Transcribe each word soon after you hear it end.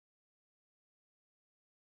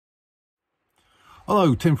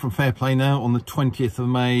Hello, Tim from Fair Play Now on the 20th of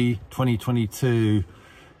May 2022.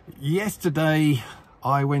 Yesterday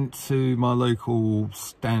I went to my local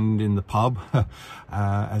stand in the pub,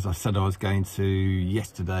 as I said I was going to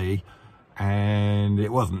yesterday, and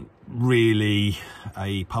it wasn't really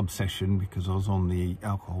a pub session because I was on the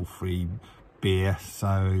alcohol-free beer,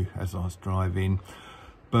 so as I was driving.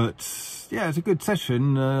 But yeah, it was a good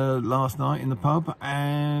session last night in the pub,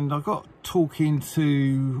 and I got talking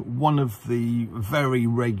to one of the very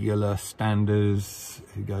regular standers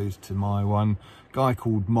who goes to my one, a guy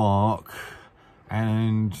called Mark.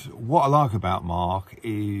 And what I like about Mark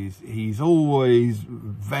is he's always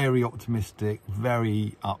very optimistic,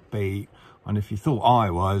 very upbeat, and if you thought I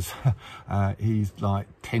was, he's like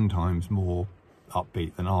 10 times more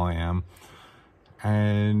upbeat than I am.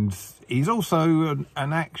 And he's also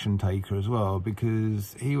an action taker as well,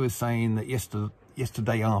 because he was saying that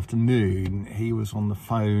yesterday afternoon he was on the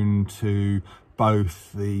phone to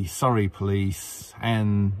both the Surrey Police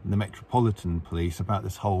and the Metropolitan Police about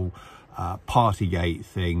this whole Partygate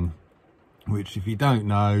thing, which, if you don't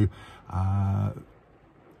know, our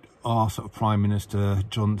sort of Prime Minister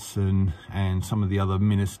Johnson and some of the other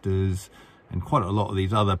ministers and quite a lot of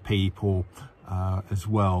these other people as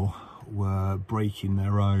well were breaking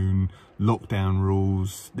their own lockdown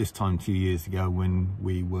rules this time 2 years ago when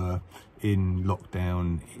we were in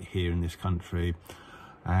lockdown here in this country,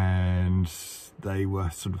 and they were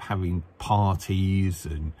sort of having parties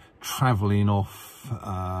and travelling off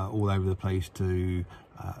all over the place to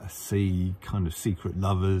see kind of secret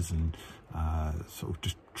lovers and sort of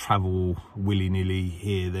just travel willy-nilly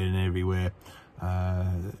here, there and everywhere,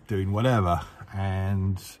 doing whatever.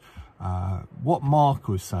 And what Mark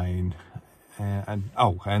was saying,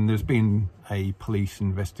 and there's been a police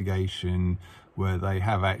investigation where they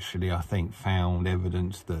have actually, I think, found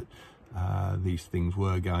evidence that these things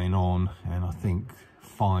were going on, and I think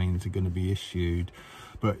fines are going to be issued.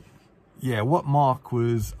 But yeah, what Mark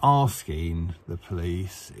was asking the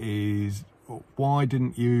police is, why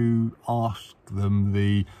didn't you ask them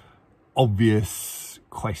the obvious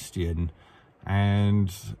question?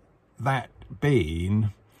 And that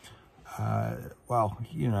being, well,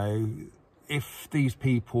 you know, if these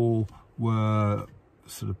people were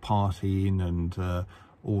sort of partying and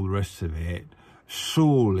all the rest of it,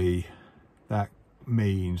 surely that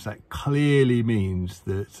clearly means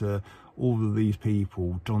that all of these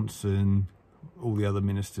people, Johnson, all the other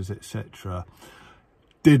ministers, etc.,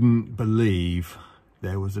 didn't believe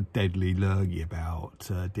there was a deadly lurgy about,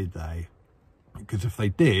 did they? Because if they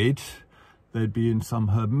did, they'd be in some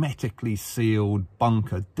hermetically sealed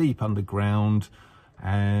bunker deep underground,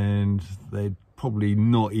 and they'd probably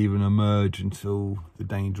not even emerge until the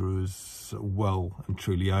danger was well and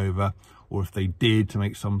truly over. Or if they did, to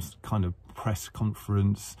make some kind of press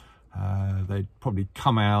conference, they'd probably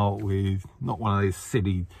come out with not one of those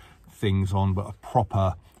silly things on, but a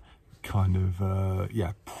proper kind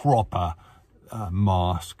of proper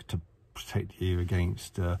mask to protect you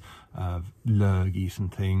against lurgies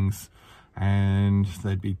and things. And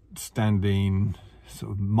they'd be standing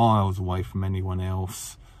sort of miles away from anyone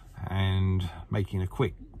else and making a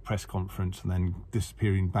quick press conference and then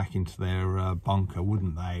disappearing back into their bunker,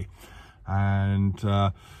 wouldn't they? And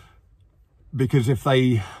because if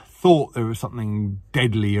they thought there was something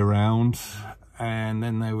deadly around and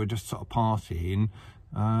then they were just sort of partying,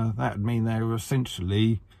 that would mean they were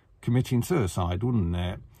essentially committing suicide, wouldn't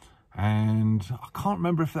it? And I can't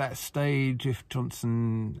remember if at that stage, if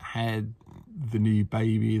Johnson had the new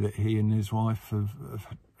baby that he and his wife have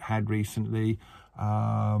had recently,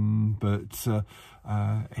 but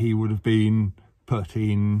he would have been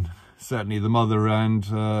putting certainly the mother and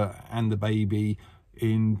the baby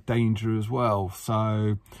in danger as well.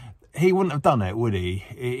 So he wouldn't have done it, would he?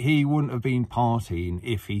 He wouldn't have been partying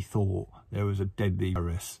if he thought there was a deadly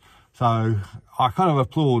virus. So I kind of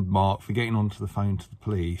applaud Mark for getting onto the phone to the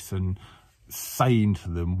police and saying to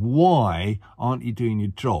them, why aren't you doing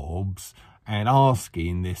your jobs and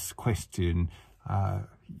asking this question?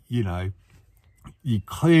 You know, you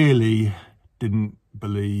clearly didn't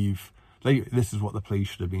believe, this is what the police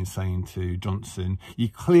should have been saying to Johnson, you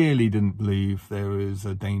clearly didn't believe there was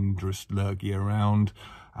a dangerous lurgy around.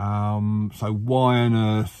 So why on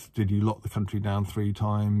earth did you lock the country down 3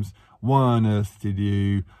 times? Why on earth did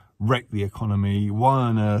you wreck the economy? Why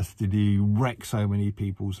on earth did you wreck so many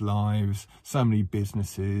people's lives, so many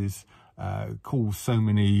businesses, cause so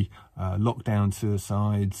many lockdown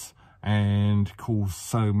suicides, and cause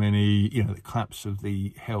so many, you know, the collapse of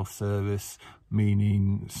the health service,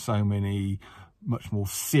 meaning so many much more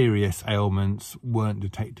serious ailments weren't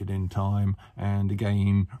detected in time, and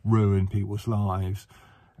again ruin people's lives?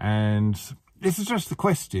 And this is just the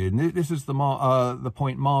question. This is the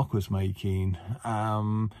point Mark was making.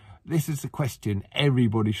 This is the question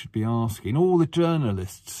everybody should be asking. All the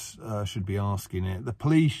journalists should be asking it. The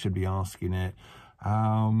police should be asking it.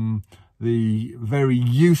 The very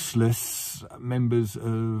useless members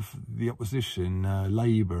of the opposition,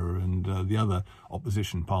 Labour and the other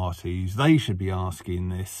opposition parties, they should be asking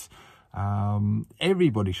this.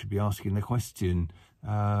 Everybody should be asking the question,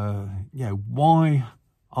 why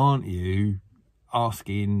aren't you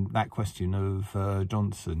asking that question of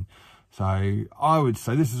Johnson? So I would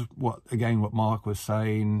say this is what Mark was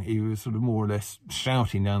saying. He was sort of more or less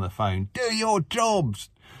shouting down the phone, do your jobs,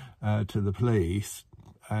 to the police,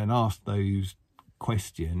 and ask those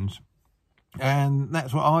questions. And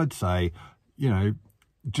that's what I'd say. You know,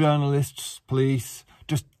 journalists, police,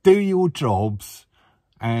 just do your jobs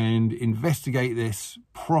and investigate this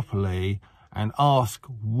properly and ask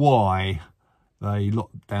why they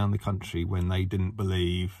locked down the country when they didn't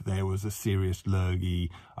believe there was a serious lurgy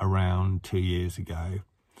around 2 years ago.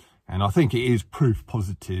 And I think it is proof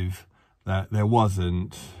positive that there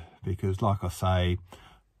wasn't, because like I say,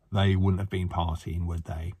 they wouldn't have been partying, would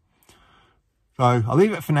they? So I'll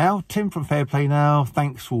leave it for now. Tim from Fair Play Now.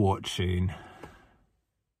 Thanks for watching.